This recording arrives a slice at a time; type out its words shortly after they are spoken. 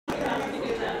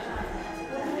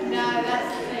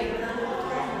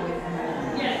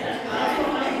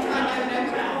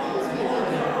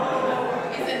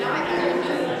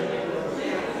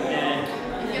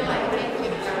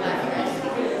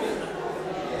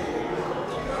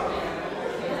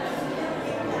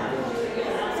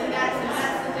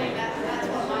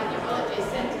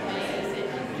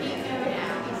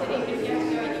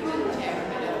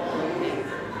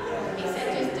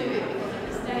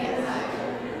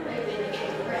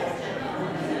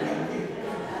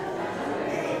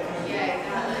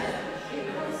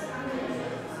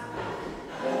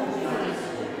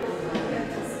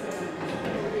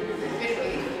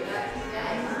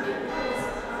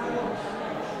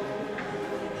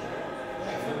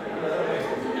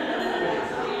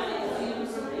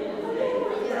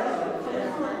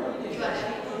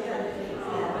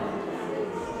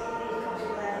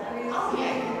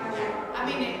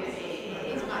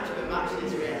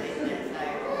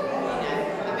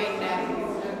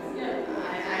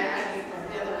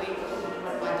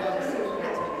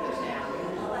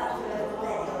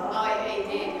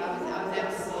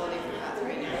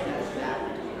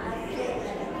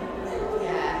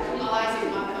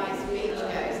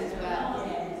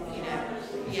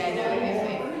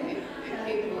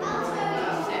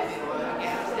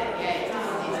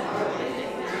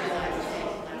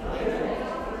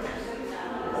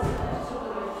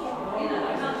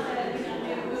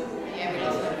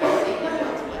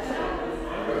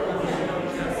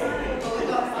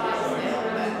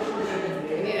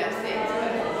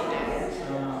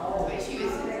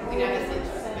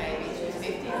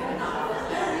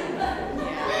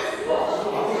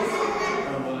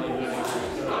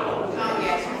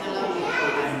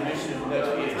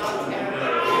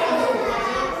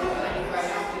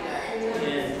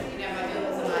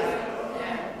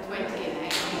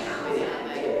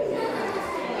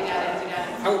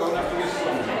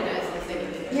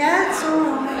Yeah, it's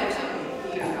all right.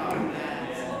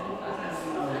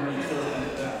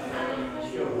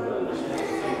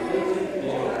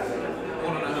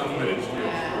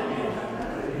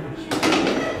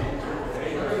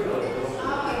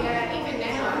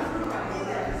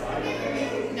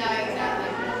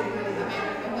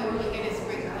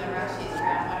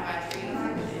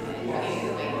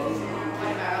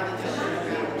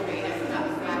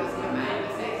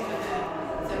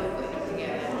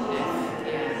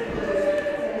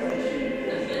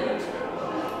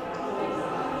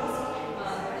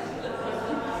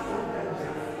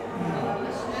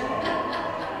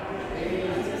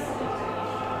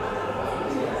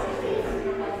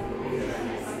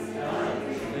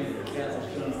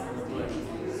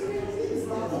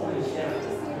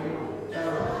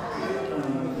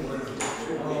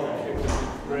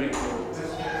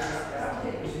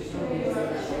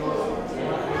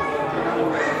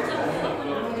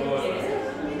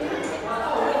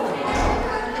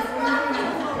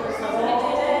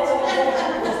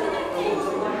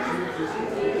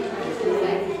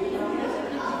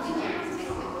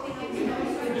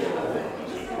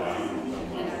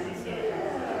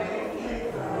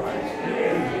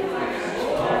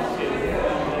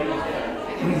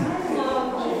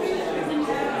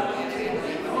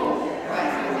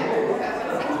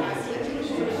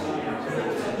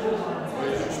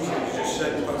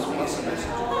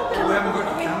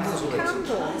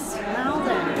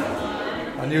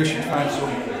 I knew she'd find some.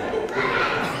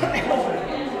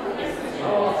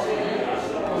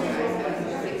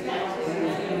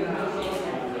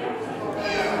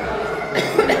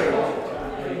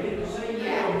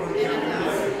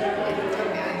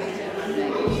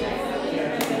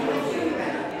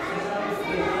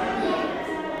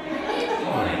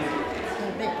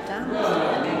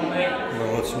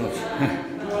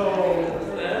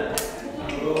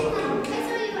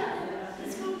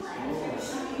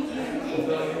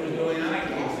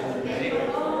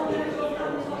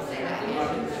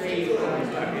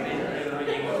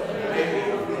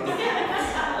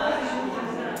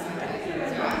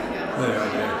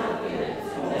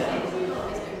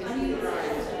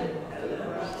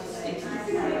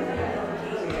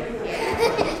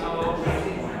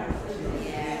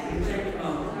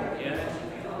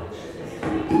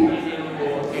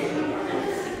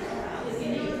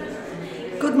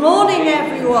 Good morning,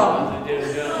 everyone.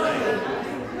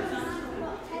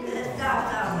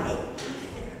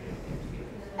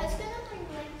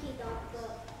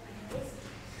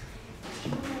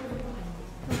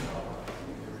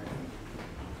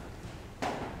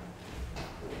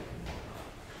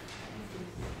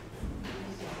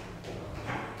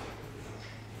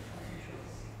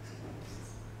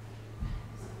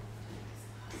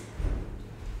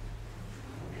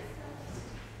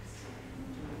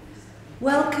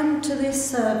 Welcome to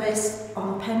this service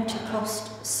on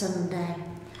Pentecost Sunday,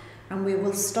 and we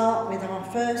will start with our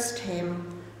first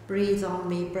hymn, Breathe on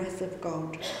Me, Breath of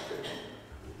God.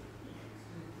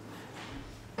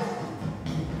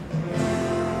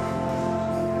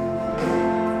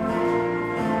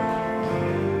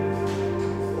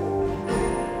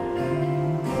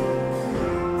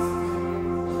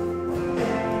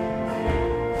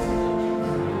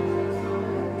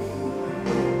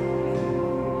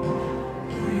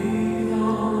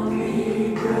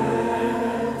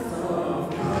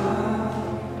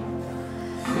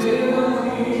 Fill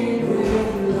me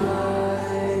with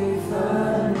light.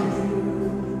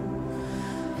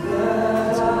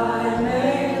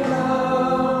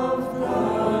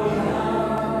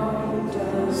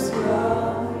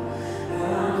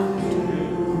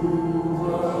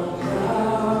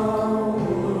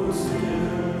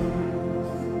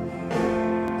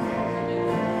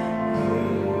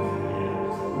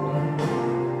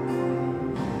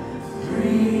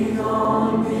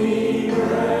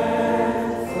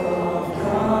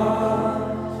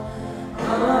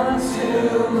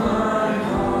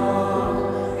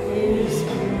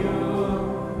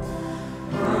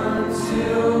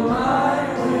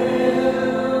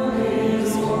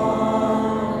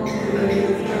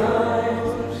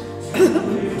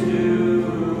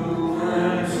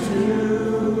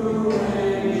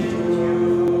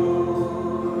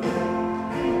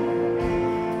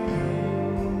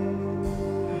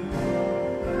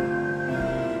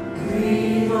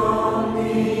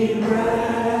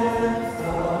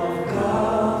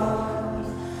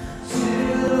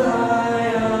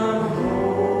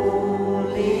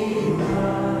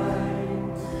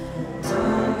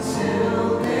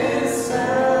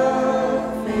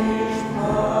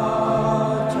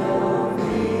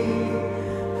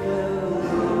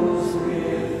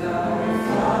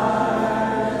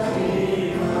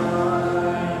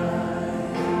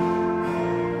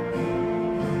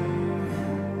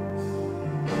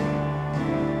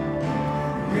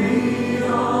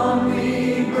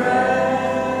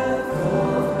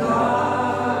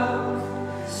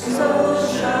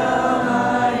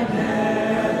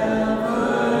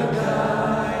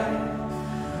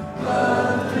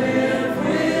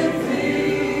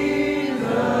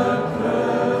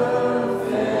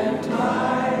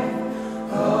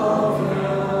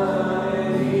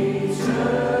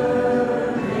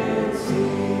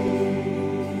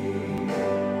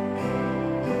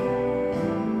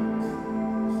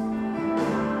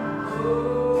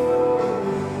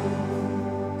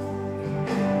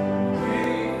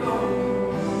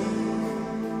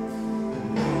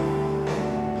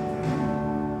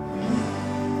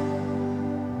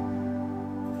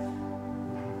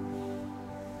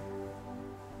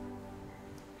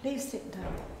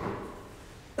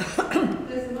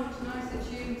 There's a much nicer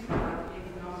tune to that,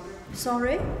 even Margaret.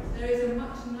 Sorry? There is a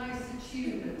much nicer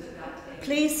tune to that.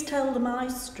 Please tell the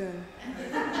maestro.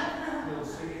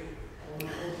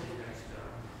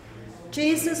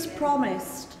 Jesus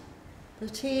promised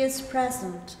that he is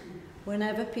present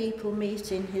whenever people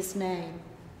meet in his name.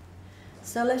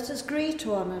 So let us greet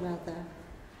one another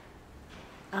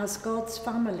as God's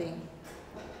family.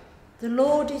 The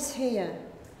Lord is here.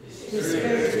 His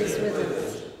Spirit is with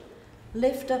us.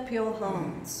 Lift up your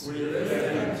hearts. We lift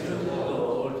them to the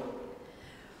Lord.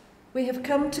 We have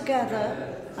come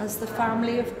together as the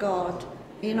family of God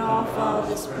in our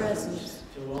Father's presence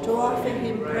to offer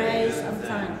him praise and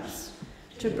thanks,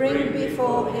 to bring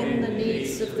before him the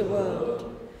needs of the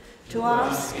world, to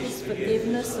ask his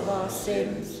forgiveness of our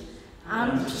sins,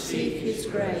 and to seek his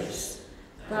grace,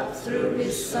 that through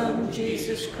his Son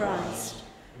Jesus Christ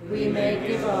we may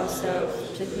give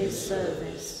ourselves to his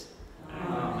service.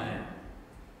 Amen.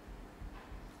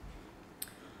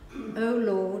 O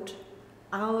Lord,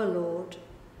 our Lord,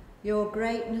 your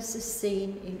greatness is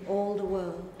seen in all the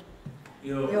world.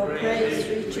 Your praise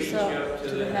reaches up to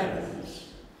the heavens.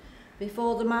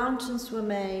 Before the mountains were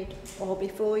made, or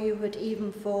before you had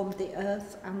even formed the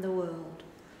earth and the world,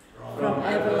 from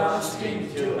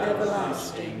everlasting to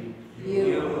everlasting,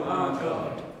 you are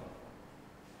God.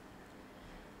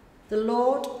 The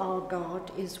Lord our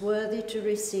God is worthy to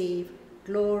receive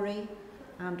glory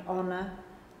and honour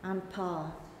and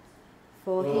power,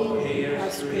 for he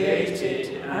has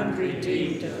created and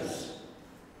redeemed us.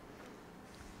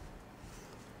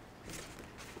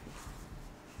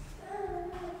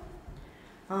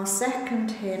 Our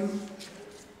second hymn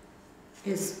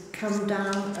is Come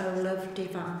Down, O Love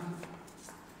Divine.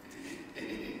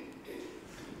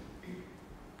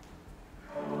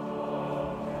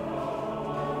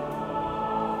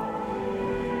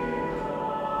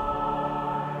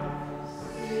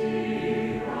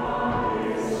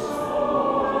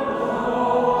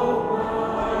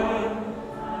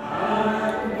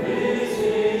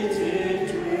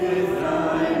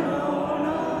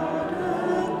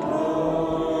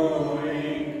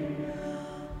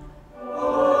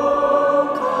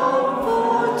 Oh,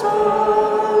 comfort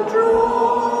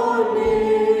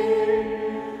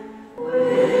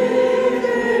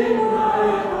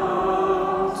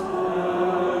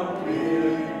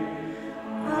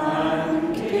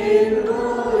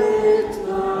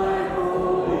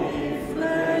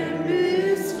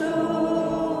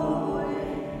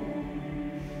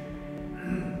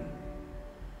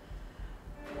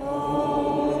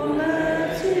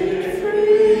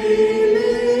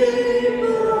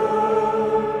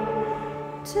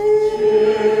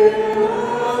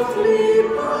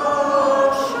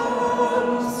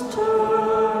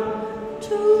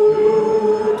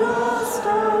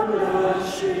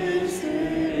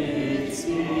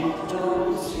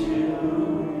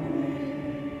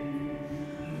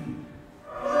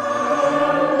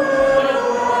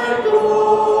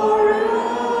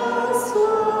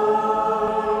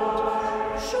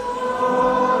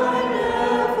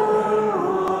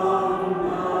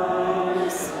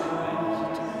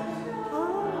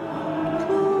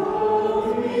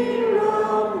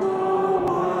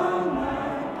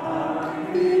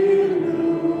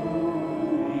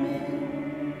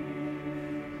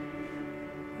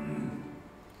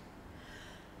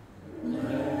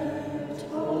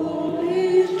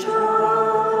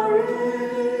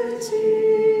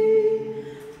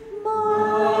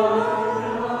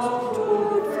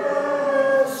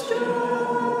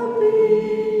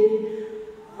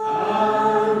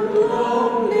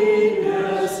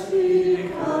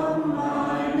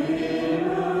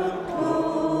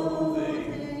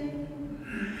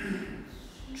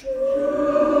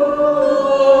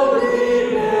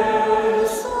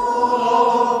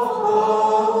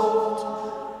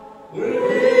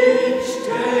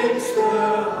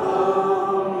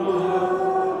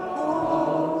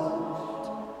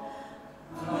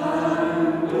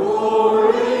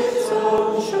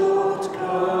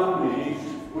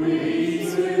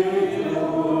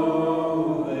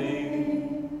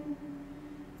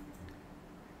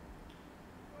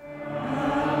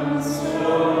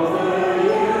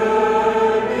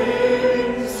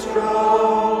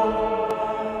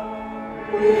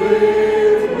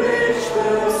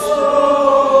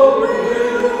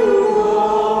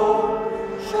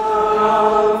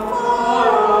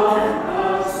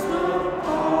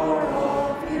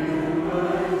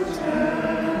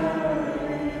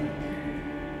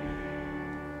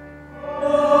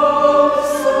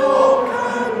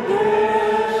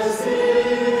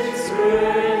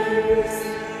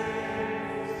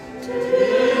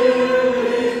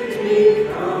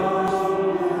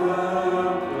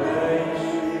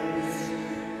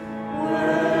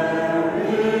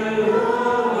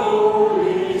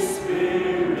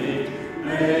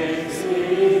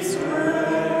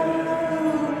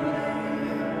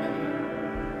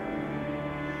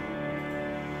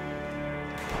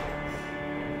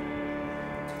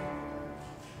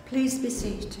Please be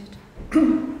seated.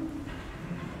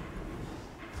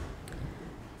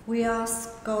 We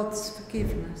ask God's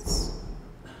forgiveness.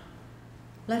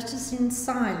 Let us in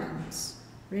silence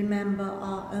remember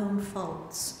our own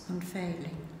faults and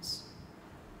failings.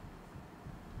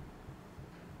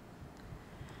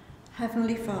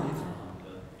 Heavenly Father,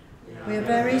 we are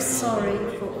very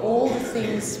sorry for all the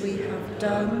things we have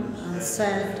done and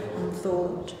said and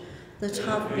thought that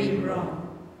have been wrong.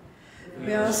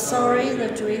 We are sorry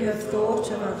that we have thought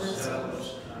of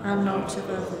others and not of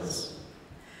others.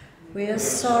 We are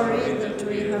sorry that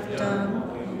we have done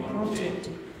and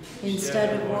wanted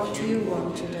instead of what you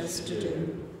wanted us to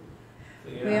do.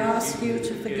 We ask you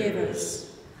to forgive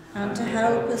us and to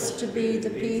help us to be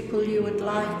the people you would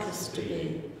like us to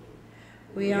be.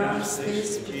 We ask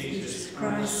this for Jesus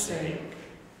Christ's sake.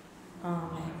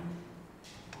 Amen.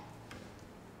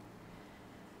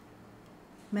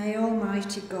 May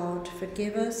Almighty God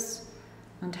forgive us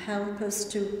and help us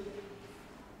to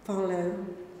follow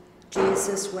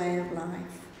Jesus' way of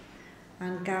life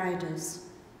and guide us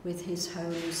with his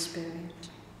Holy Spirit.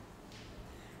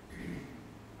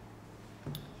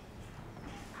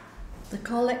 The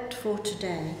collect for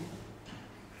today.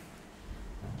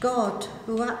 God,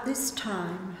 who at this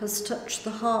time has touched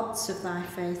the hearts of thy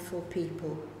faithful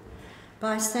people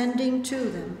by sending to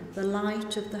them the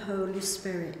light of the Holy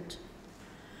Spirit,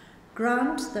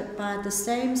 grant that by the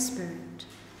same Spirit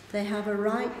they have a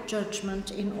right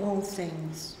judgment in all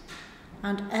things,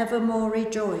 and evermore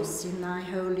rejoice in thy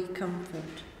holy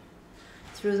comfort.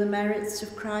 Through the merits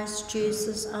of Christ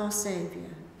Jesus our Saviour,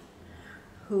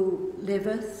 who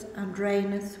liveth and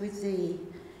reigneth with thee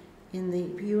in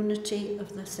the unity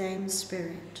of the same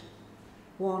Spirit,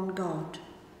 one God,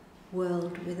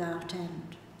 world without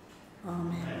end.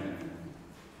 Amen.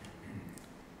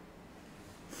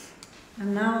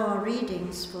 And now our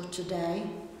readings for today.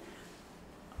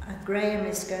 Graham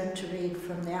is going to read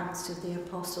from the Acts of the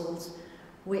Apostles,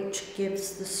 which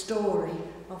gives the story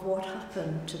of what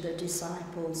happened to the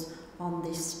disciples on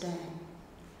this day.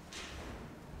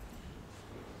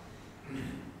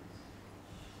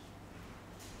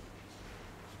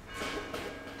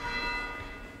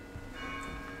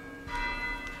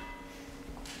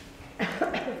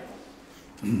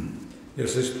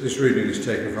 Yes, this reading is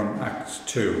taken from Acts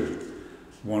 2,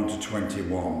 1 to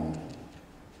 21.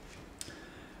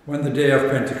 When the day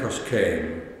of Pentecost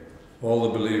came, all the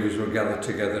believers were gathered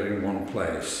together in one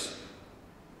place.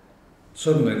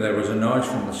 Suddenly there was a noise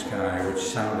from the sky which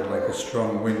sounded like a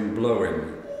strong wind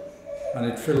blowing, and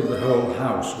it filled the whole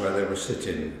house where they were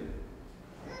sitting.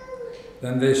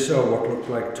 Then they saw what looked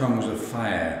like tongues of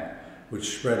fire,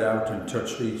 which spread out and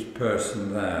touched each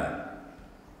person there.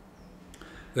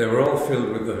 They were all filled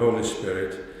with the Holy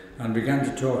Spirit and began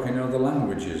to talk in other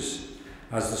languages,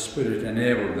 as the Spirit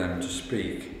enabled them to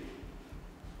speak.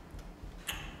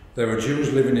 There were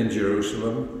Jews living in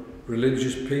Jerusalem,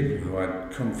 religious people who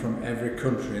had come from every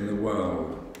country in the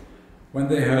world. When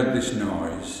they heard this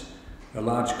noise, a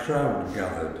large crowd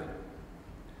gathered.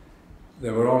 They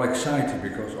were all excited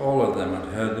because all of them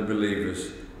had heard the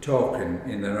believers talking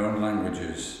in their own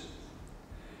languages.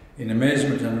 In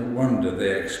amazement and wonder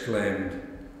they exclaimed,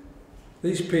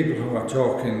 "These people who are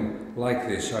talking like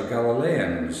this are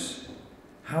Galileans.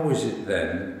 How is it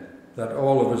then that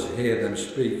all of us hear them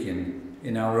speaking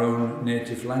in our own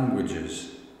native languages?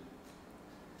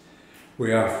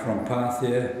 We are from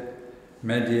Parthia,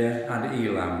 Media and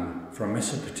Elam, from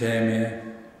Mesopotamia,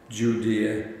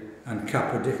 Judea and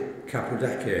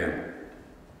Cappadocia,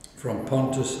 from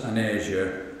Pontus and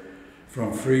Asia,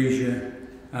 from Phrygia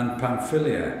and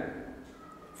Pamphylia,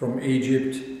 from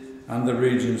Egypt and the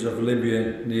regions of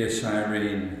Libya near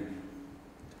Cyrene.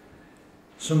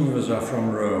 Some of us are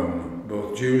from Rome,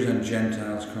 both Jews and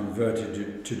Gentiles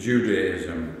converted to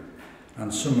Judaism,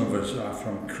 and some of us are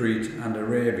from Crete and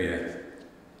Arabia.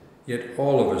 Yet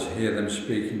all of us hear them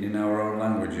speaking in our own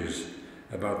languages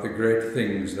about the great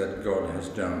things that God has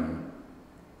done."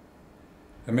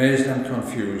 Amazed and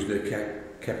confused, they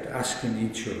kept asking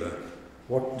each other,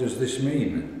 "What does this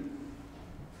mean?"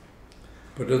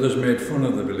 But others made fun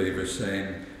of the believers,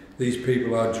 saying, "These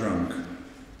people are drunk."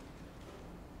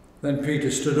 Then Peter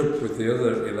stood up with the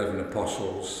other 11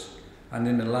 apostles and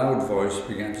in a loud voice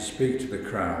began to speak to the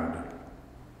crowd.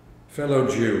 "Fellow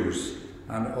Jews,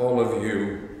 and all of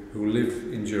you who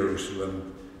live in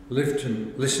Jerusalem,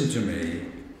 listen to me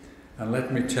and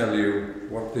let me tell you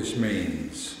what this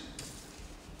means.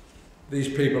 These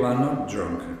people are not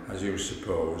drunk, as you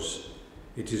suppose.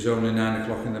 It is only 9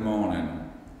 o'clock in the morning.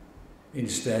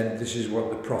 Instead, this is what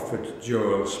the prophet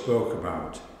Joel spoke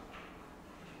about.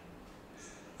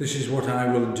 This is what I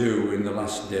will do in the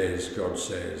last days, God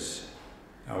says.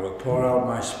 I will pour out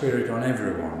my Spirit on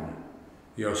everyone.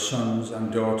 Your sons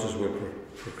and daughters will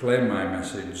proclaim my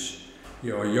message.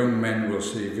 Your young men will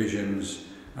see visions,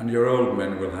 and your old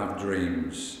men will have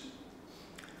dreams.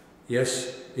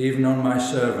 Yes, even on my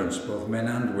servants, both men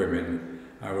and women,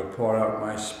 I will pour out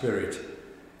my Spirit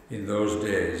in those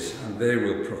days, and they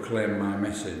will proclaim my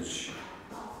message.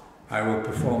 I will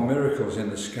perform miracles in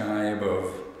the sky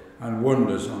above and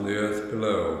wonders on the earth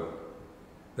below.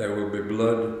 There will be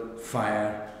blood,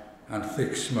 fire, and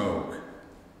thick smoke.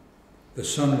 The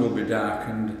sun will be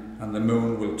darkened, and the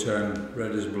moon will turn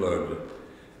red as blood,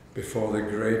 before the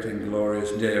great and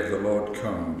glorious day of the Lord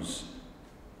comes.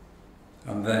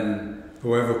 And then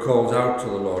whoever calls out to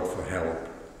the Lord for help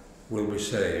will be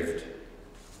saved.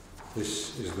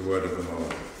 This is the word of the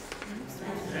Lord.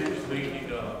 Thanks be to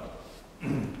God.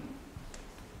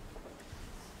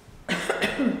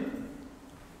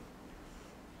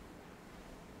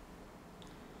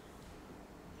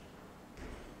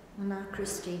 And now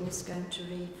Christine is going to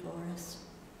read for us.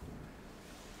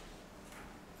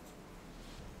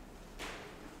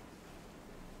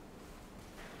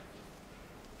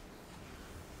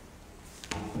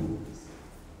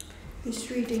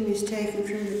 This reading is taken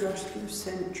from the Gospel of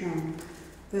St. John,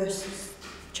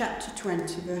 chapter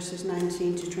 20, verses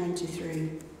 19 to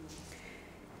 23.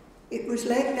 It was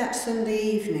late that Sunday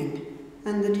evening,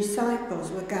 and the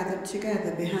disciples were gathered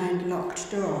together behind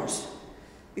locked doors,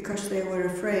 because they were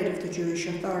afraid of the Jewish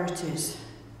authorities.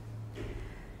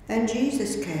 Then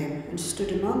Jesus came and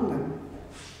stood among them.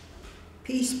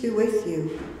 "Peace be with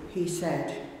you," he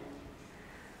said.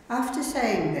 After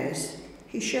saying this,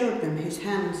 he showed them his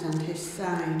hands and his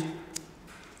side.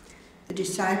 The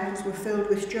disciples were filled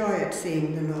with joy at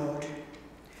seeing the Lord.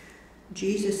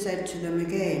 Jesus said to them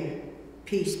again,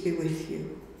 "Peace be with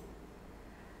you.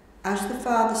 As the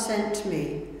Father sent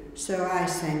me, so I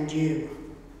send you."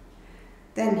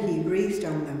 Then he breathed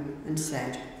on them and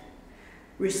said,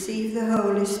 "Receive the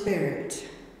Holy Spirit.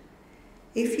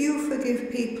 If you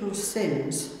forgive people's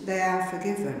sins, they are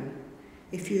forgiven.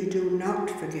 If you do not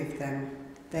forgive them,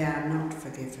 they are not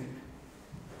forgiven."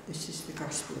 This is the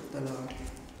gospel of the Lord.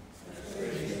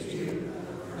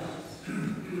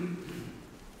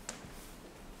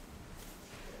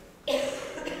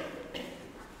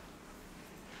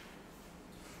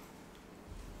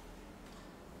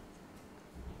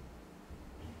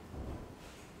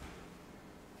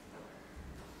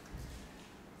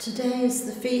 Today is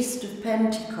the feast of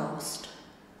Pentecost,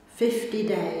 50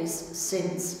 days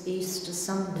since Easter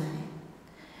Sunday.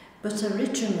 But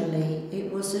originally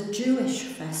it was a Jewish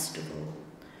festival.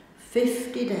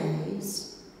 50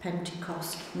 days,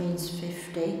 Pentecost means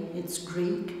 50, it's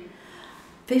Greek,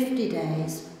 50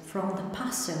 days from the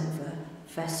Passover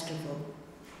festival.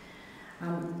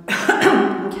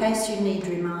 In case you need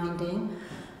reminding,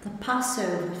 the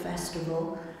Passover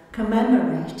festival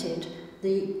commemorated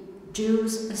the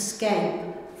Jews'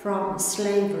 escape from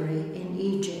slavery in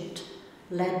Egypt,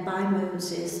 led by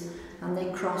Moses, and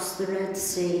they crossed the Red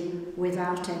Sea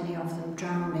without any of them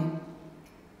drowning.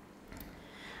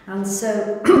 And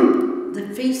so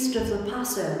the feast of the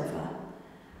Passover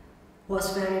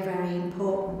was very, very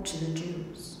important to the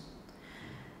Jews.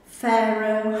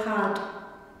 Pharaoh had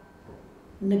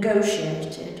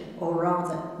negotiated, or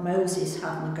rather Moses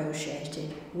had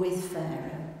negotiated with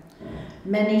Pharaoh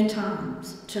many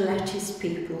times to let his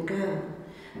people go.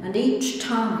 And each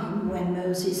time when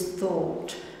Moses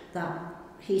thought that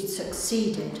he'd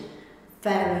succeeded,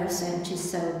 Pharaoh sent his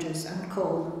soldiers and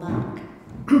called them back.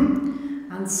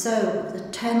 And so the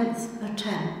 10th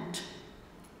attempt,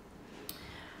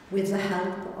 with the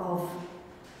help of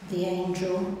the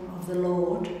angel of the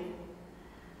Lord,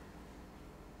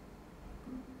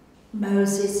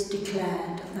 Moses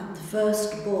declared that the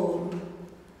firstborn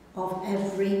of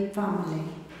every family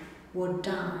would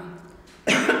die.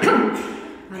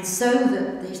 And so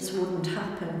that this wouldn't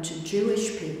happen to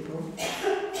Jewish people,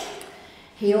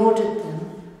 he ordered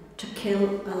them to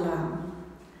kill a lamb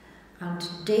and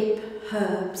dip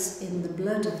herbs in the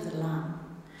blood of the lamb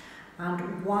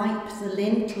and wipe the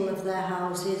lintel of their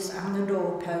houses and the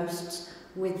doorposts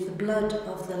with the blood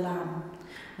of the lamb.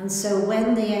 And so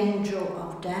when the angel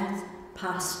of death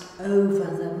passed over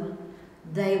them,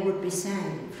 they would be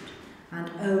saved, and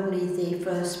only the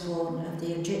firstborn of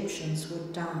the Egyptians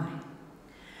would die.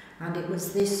 And it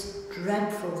was this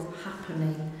dreadful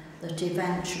happening that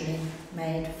eventually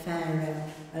made Pharaoh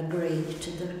agree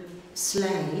to the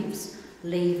slaves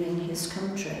leaving his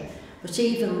country. But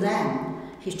even then,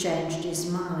 he changed his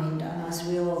mind, and as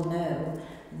we all know,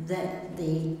 that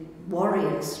the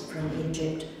warriors from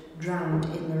Egypt drowned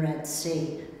in the Red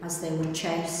Sea as they were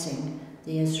chasing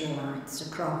the Israelites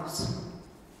across.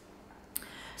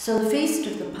 So the feast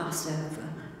of the Passover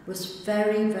was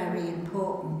very, very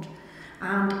important.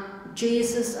 And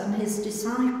Jesus and his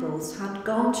disciples had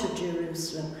gone to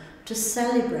Jerusalem to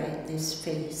celebrate this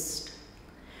feast.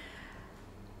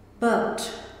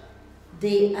 But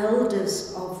the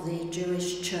elders of the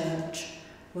Jewish church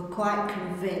were quite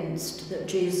convinced that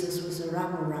Jesus was a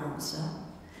rabble-rouser.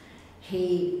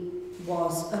 He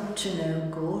was up to no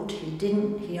good.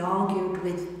 He argued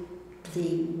with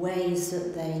the ways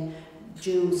that the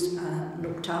Jews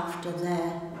looked after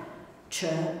their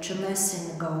church and their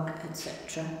synagogue,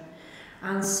 etc.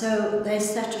 And so they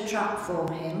set a trap for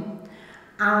him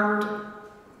and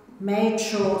made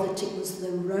sure that it was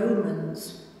the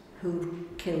Romans who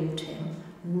killed him,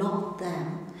 not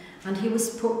them. And he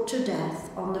was put to death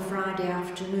on the Friday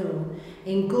afternoon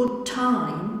in good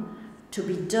time to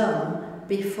be done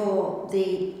before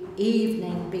the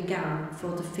evening began for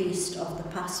the feast of the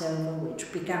Passover,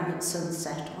 which began at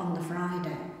sunset on the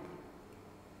Friday.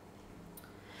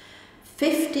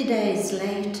 50 days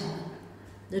later,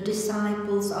 the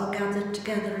disciples are gathered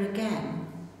together again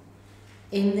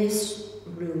in this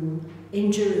room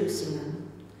in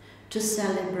Jerusalem to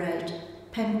celebrate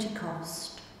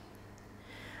Pentecost.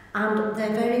 And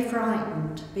they're very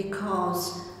frightened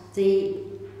because the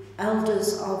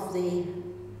elders of the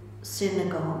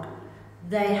synagogue,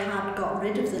 they had got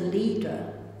rid of the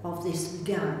leader of this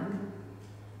gang,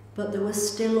 but there were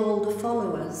still all the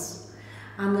followers,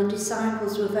 and the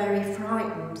disciples were very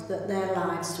frightened that their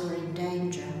lives were in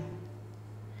danger.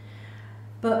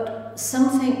 But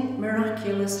something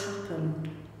miraculous happened.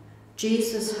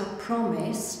 Jesus had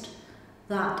promised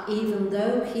that even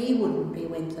though he wouldn't be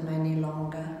with them any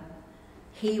longer,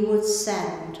 he would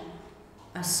send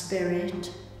a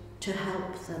spirit to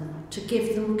help them, to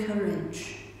give them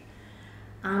courage.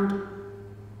 And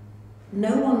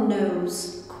no one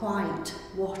knows quite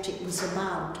what it was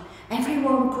about.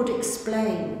 Everyone could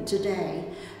explain today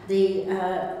the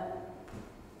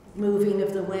moving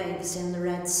of the waves in the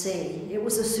Red Sea. It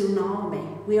was a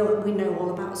tsunami. We know all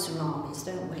about tsunamis,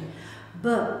 don't we?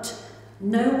 But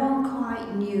no one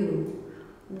quite knew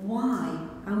why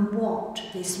and what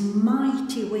this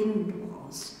mighty wind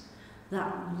was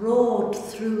that roared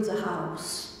through the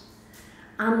house,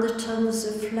 and the tongues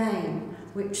of flame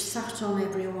which sat on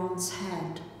everyone's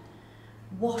head.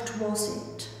 What was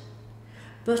it?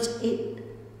 But it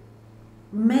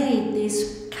made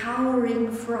these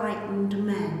cowering, frightened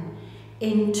men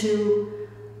into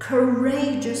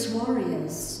courageous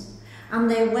warriors, and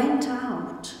they went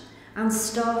out and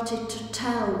started to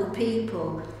tell the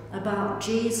people about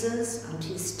Jesus and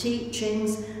his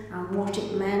teachings and what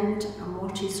it meant and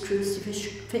what his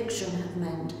crucifixion had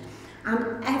meant.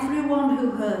 And everyone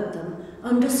who heard them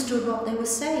understood what they were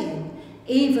saying,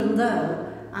 even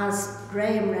though, as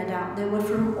Graham read out, they were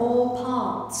from all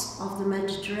parts of the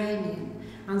Mediterranean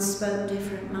and spoke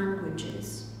different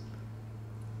languages.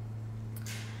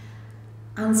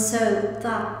 And so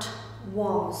that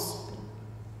was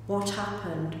what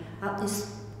happened at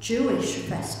this Jewish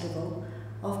festival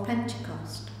of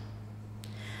Pentecost.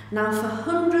 Now, for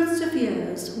hundreds of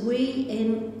years, we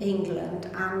in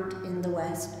England and in the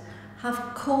West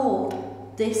have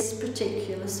called this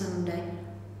particular Sunday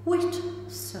Whit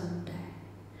Sunday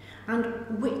and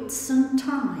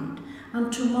Whitsuntide,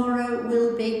 and tomorrow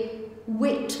will be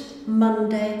Whit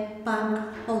Monday Bank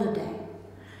Holiday.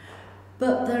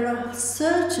 But there are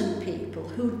certain people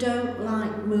who don't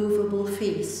like movable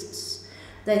feasts.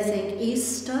 They think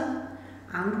Easter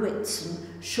and Whitsun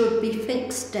should be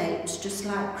fixed dates, just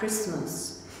like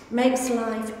Christmas. Makes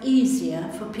life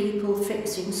easier for people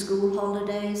fixing school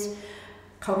holidays,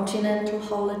 continental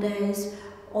holidays,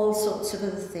 all sorts of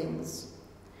other things.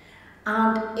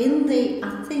 And in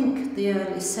I think the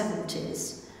early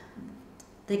 70s,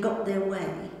 they got their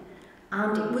way,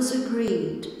 and it was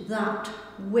agreed that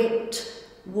Whit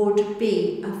would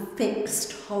be a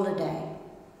fixed holiday,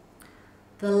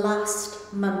 the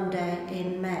last Monday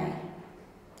in May.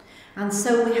 And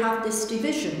so we have this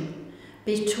division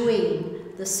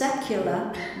between the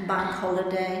secular bank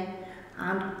holiday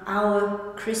and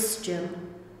our Christian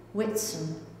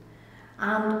Whitsun.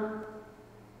 And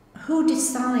who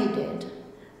decided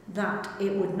that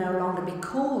it would no longer be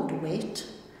called Whit,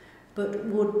 but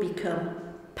would become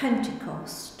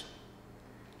Pentecost,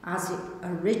 as it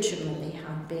originally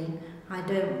had been? I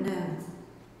don't know.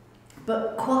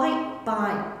 But quite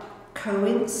by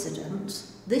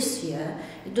coincidence, this year,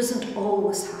 it doesn't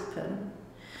always happen,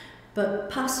 but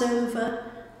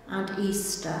Passover and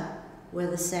Easter were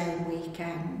the same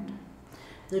weekend.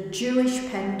 The Jewish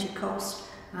Pentecost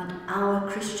and our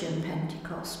Christian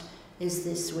Pentecost is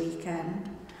this weekend.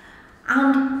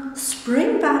 And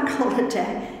spring bank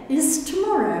holiday is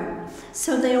tomorrow,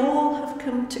 so they all have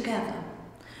come together.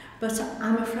 But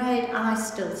I'm afraid I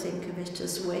still think of it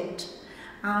as Whit.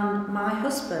 And my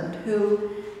husband, who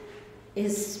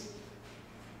is,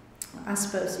 I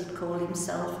suppose he'd call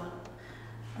himself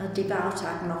a devout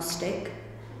agnostic,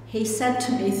 he said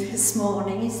to me this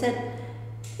morning, he said,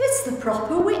 "It's the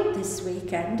proper Whit this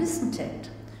weekend, isn't it?"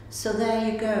 So there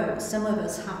you go, some of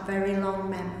us have very long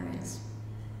memories.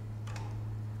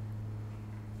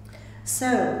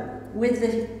 So, with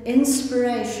the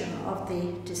inspiration of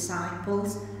the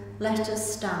disciples, let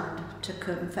us stand to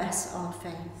confess our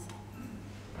faith.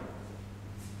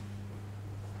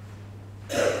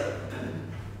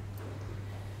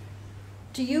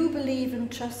 Do you believe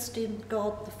and trust in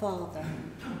God the Father,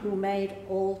 who made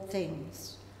all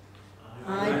things?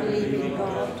 I believe in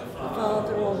God, the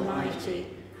Father Almighty,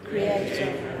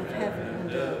 creator of heaven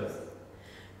and earth.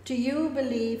 Do you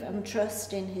believe and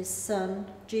trust in his Son,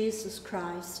 Jesus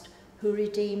Christ, who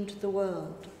redeemed the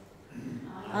world?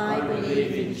 I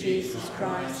believe in Jesus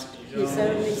Christ, his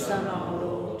only Son, our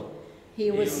Lord. He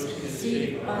was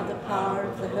conceived by the power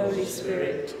of the Holy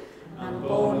Spirit and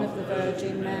born of the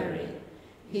Virgin Mary.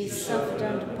 He suffered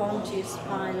under Pontius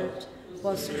Pilate,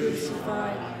 was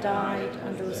crucified, died,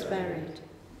 and was buried.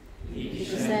 He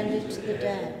descended to the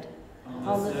dead.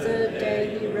 On the third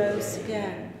day he rose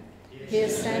again. He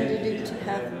ascended into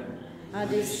heaven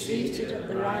and is seated at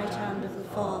the right hand of the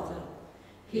Father.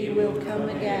 He will come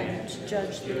again to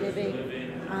judge the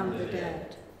living and the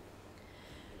dead.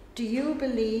 Do you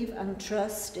believe and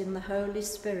trust in the Holy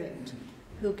Spirit,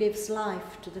 who gives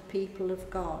life to the people of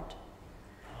God?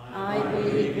 I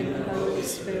believe in the Holy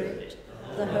Spirit,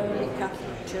 the Holy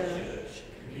Catholic Church,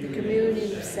 the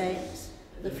communion of saints,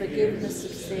 the forgiveness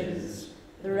of sins,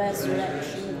 the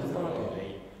resurrection of the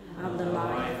body, and the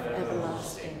life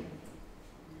everlasting.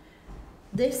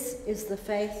 This is the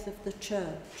faith of the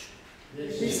Church.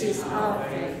 This is our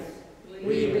faith.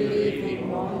 We believe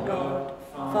in one God,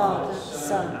 Father,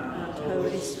 Son, and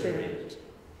Holy Spirit.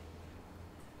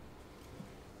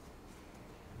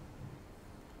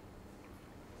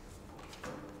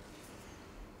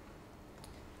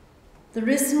 The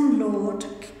risen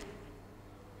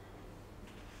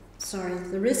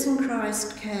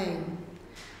Christ came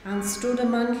and stood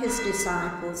among his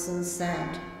disciples and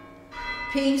said,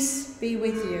 "Peace be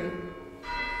with you."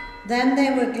 Then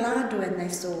they were glad when they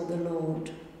saw the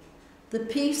Lord. The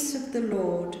peace of the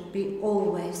Lord be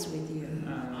always with you.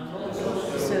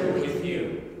 So with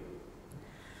you.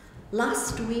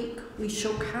 Last week we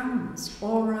shook hands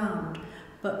all round,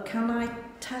 but can I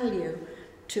tell you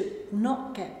to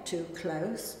not get too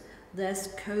close? There's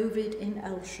COVID in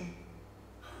Elsham.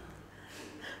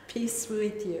 Peace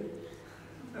with you.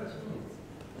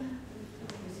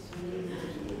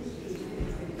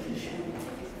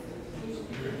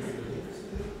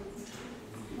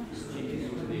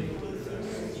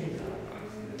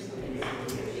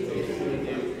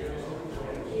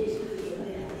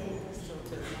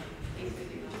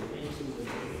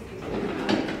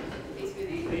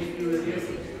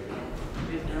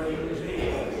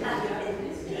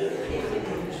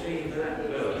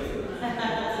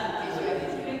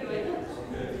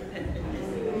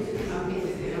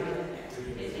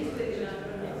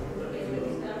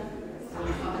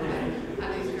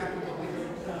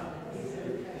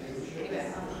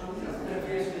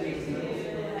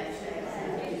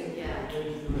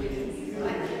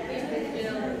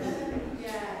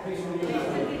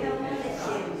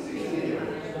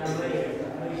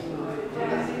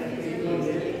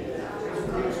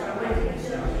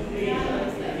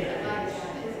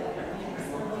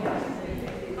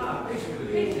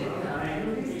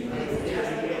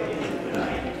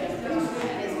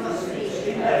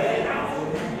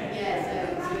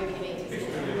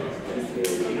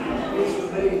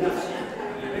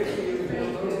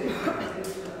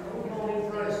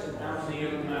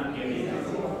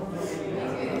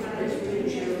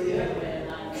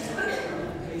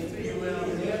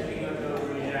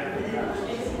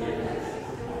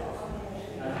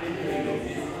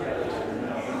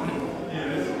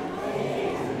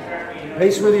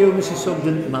 Peace with you, Mrs.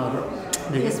 Sugden, Margaret.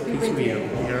 Yes, Peace with you.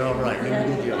 You're all right.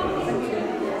 Really good job.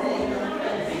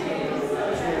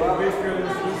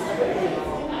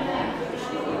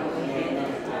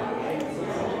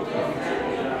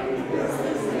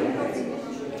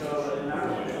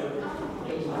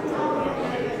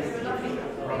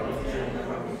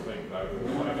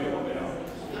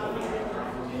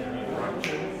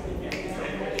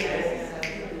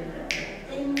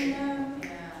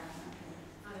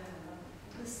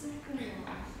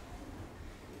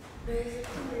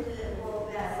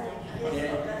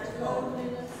 Thank you.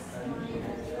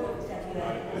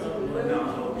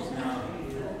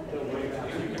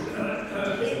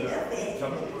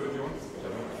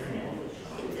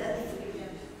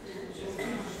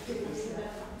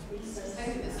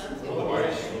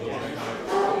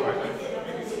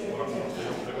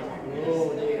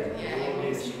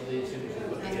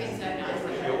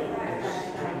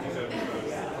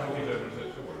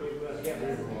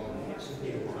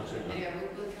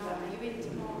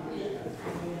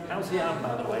 How's the arm,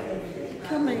 by the way?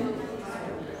 Coming.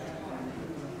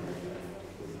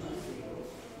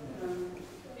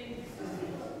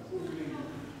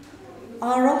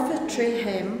 Our offertory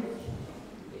hymn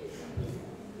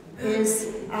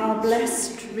is Our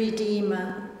Blessed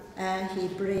Redeemer Ere He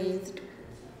Breathed.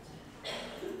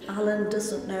 Alan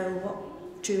doesn't know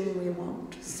what tune we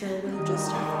want, so we'll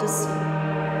just have to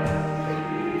sing.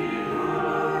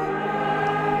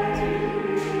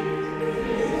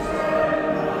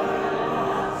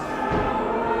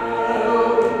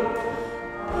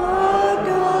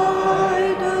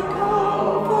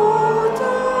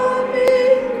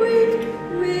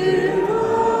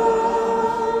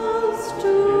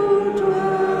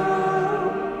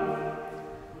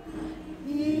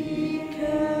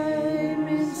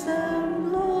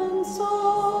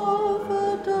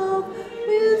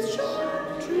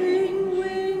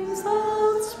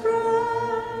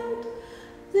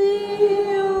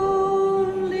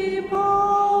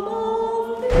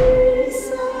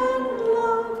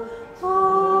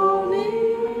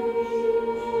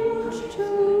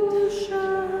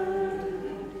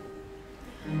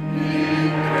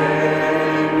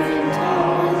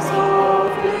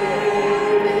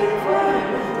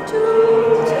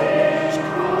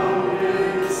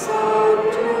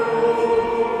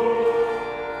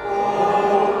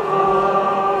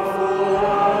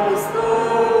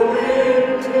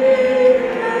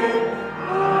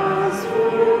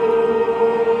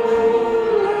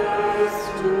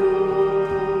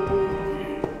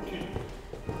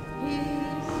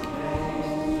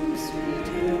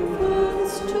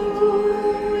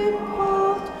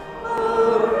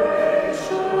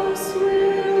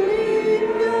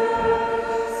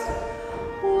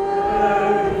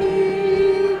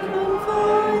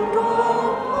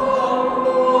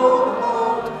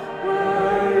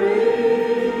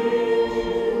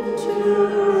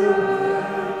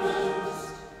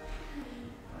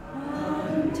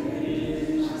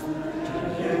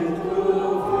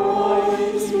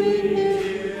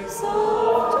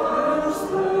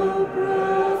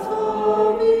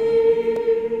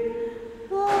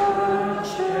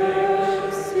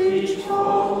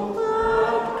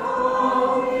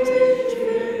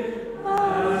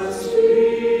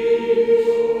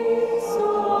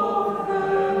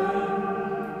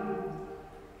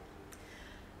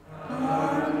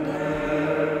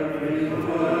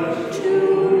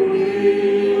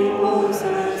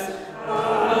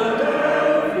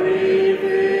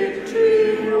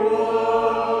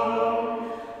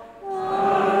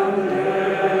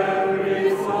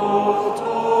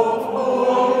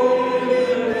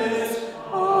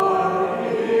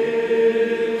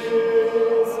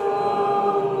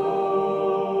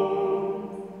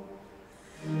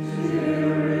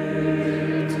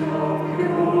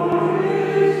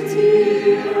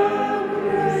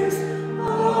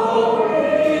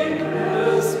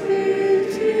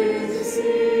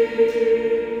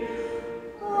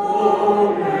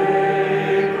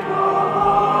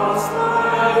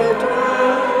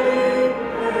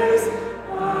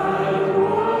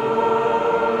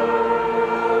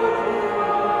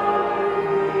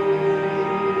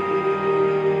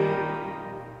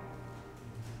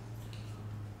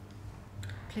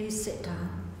 Please sit down.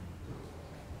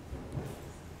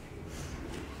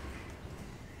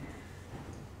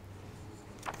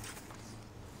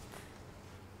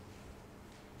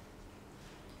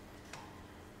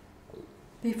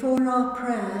 Before our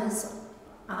prayers,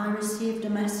 I received a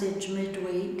message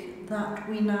midweek that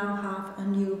we now have a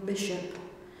new bishop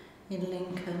in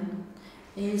Lincoln.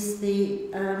 Is the,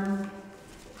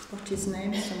 what his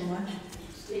name somewhere?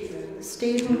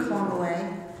 Stephen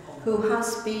Conway, who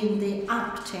has been the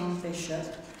acting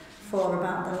bishop for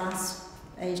about the last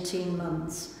 18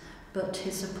 months, but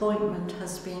his appointment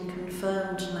has been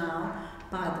confirmed now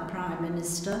by the Prime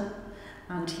Minister,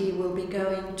 and he will be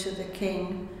going to the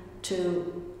King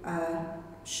to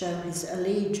show his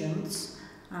allegiance,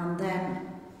 and then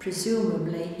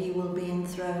presumably he will be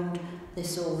enthroned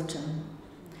this autumn.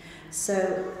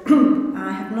 So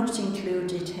I have not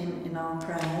included him in our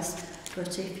prayers,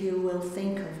 but if you will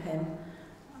think of him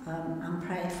and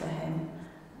pray for him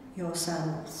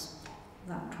yourselves,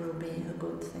 that will be a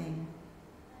good thing.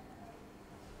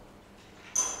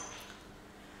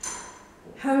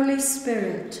 Holy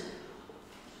Spirit,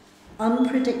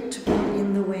 unpredictable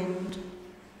in the wind,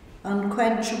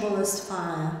 unquenchable as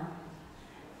fire,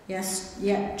 yes,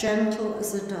 yet gentle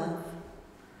as a dove,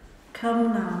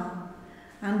 come now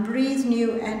and breathe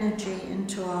new energy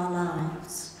into our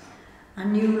lives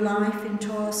and new life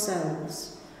into our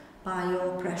souls by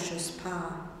your precious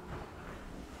power.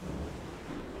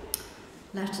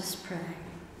 Let us pray.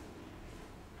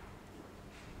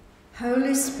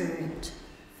 Holy Spirit,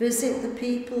 visit the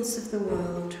peoples of the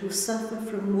world who suffer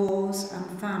from wars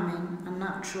and famine and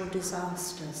natural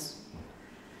disasters.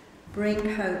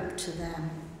 Bring hope to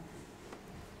them.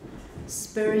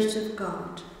 Spirit of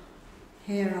God,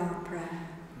 hear our prayer.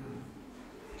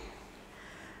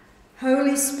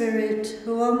 Holy Spirit,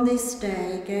 who on this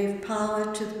day gave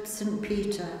power to St.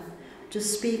 Peter to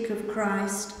speak of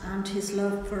Christ and his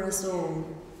love for us all,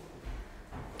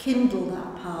 kindle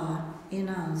that power in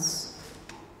us.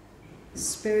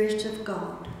 Spirit of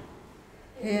God,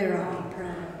 hear our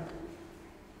prayer.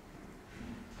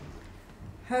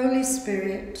 Holy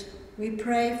Spirit, we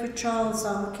pray for Charles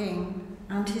our King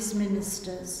and his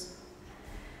ministers.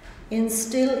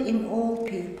 Instill in all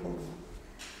people,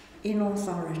 in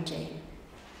authority,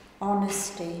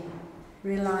 honesty,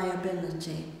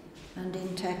 reliability, and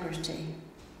integrity.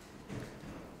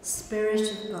 Spirit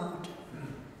of God,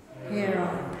 hear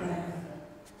our prayer.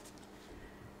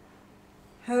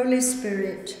 Holy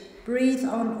Spirit, breathe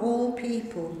on all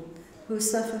people who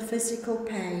suffer physical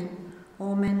pain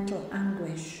or mental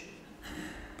anguish.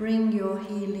 Bring your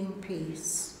healing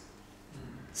peace.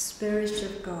 Spirit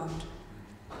of God,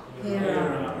 hear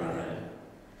our prayer.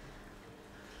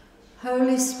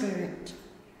 Holy Spirit,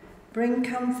 bring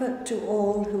comfort to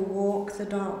all who walk the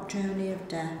dark journey of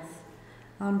death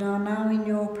and are now in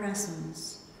your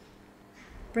presence.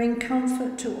 Bring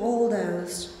comfort to all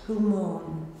those who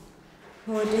mourn,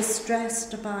 who are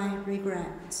distressed by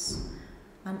regrets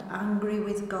and angry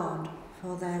with God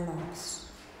for their loss.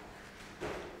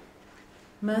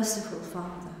 Merciful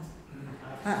Father,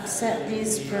 accept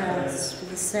these prayers for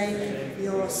the sake of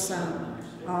your Son,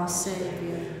 our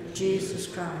Saviour, Jesus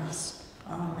Christ.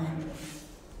 Amen.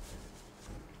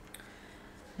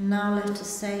 Now let us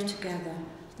say together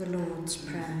the Lord's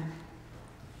Prayer.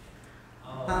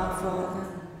 Our Father,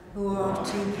 who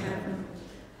art in heaven,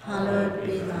 hallowed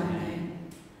be thy name.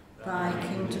 Thy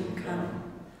kingdom come,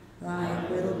 thy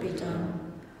will be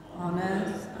done, on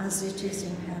earth as it is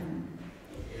in heaven.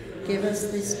 Give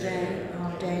us this day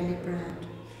our daily bread,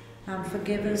 and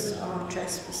forgive us our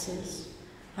trespasses,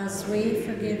 as we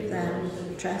forgive them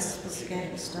who trespass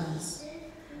against us.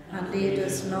 And lead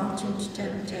us not into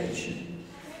temptation,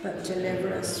 but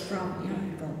deliver us from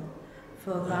evil.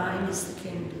 For thine is the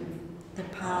kingdom, the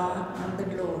power and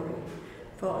the glory,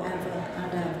 forever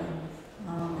and ever.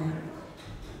 Amen.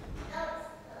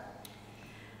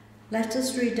 Let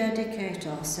us rededicate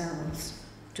ourselves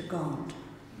to God.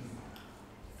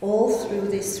 All through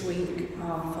this week,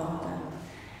 our Father,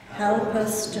 help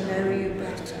us to know you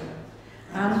better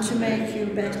and to make you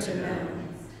better known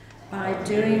by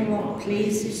doing what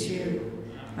pleases you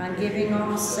and giving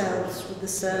ourselves for the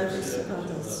service of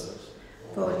others.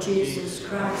 For Jesus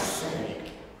Christ's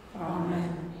sake.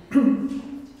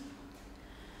 Amen.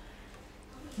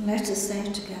 Let us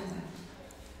say together,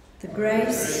 the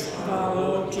grace of our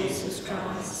Lord Jesus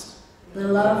Christ, the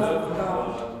love of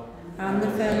God, and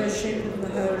the fellowship of the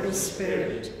Holy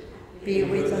Spirit be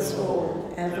with us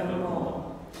all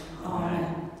evermore.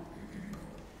 Amen.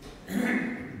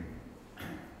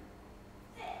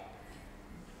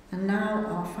 And now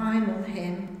our final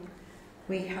hymn,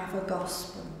 We Have a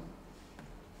Gospel.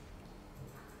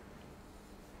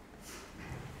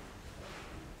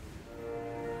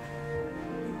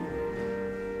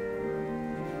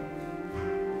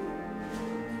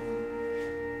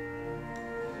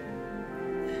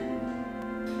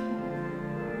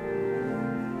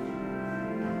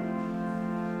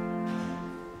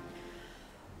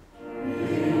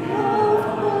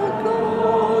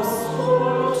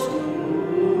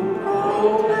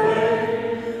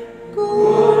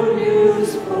 Good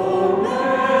news for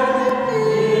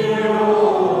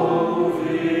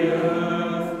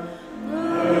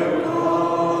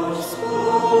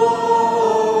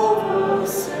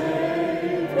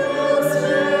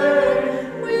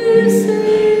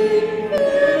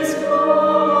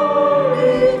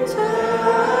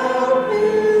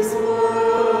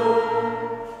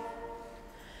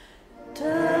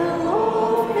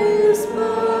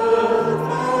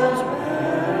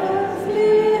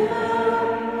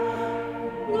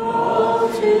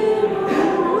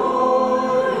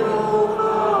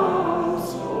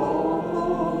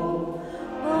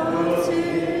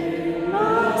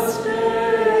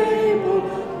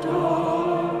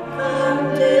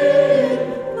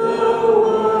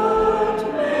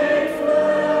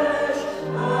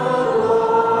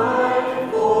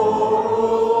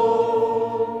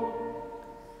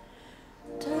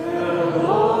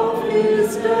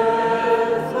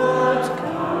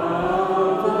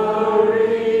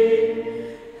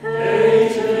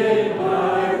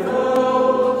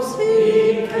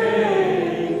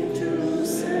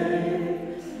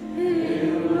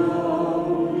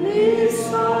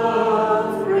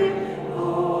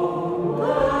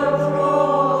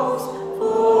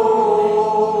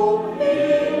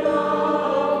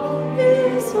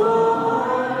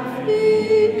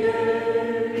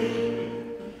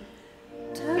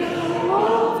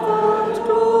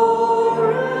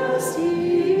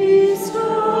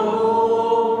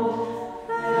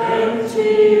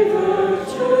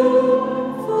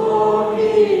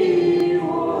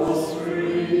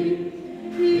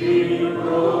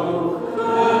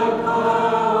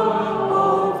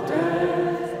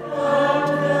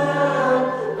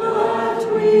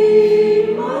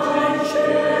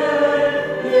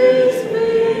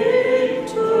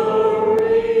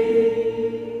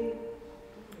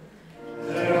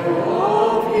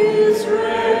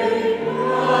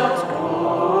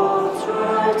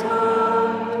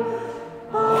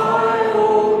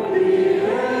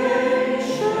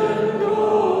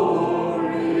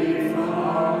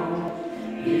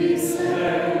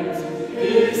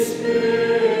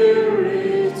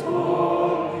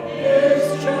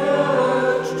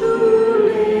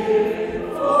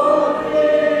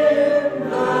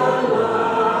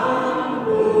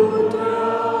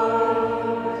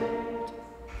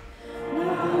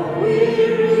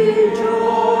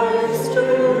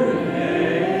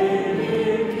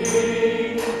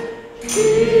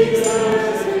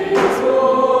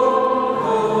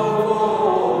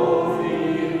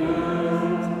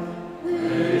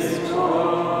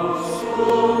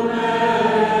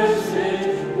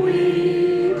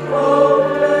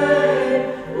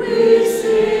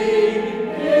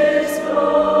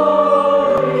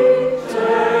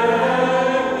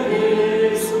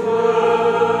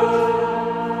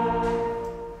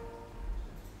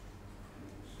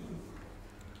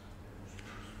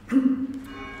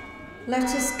Let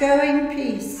us go in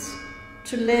peace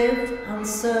to live and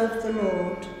serve the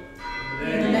Lord.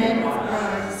 In the name of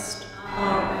Christ.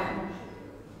 Amen.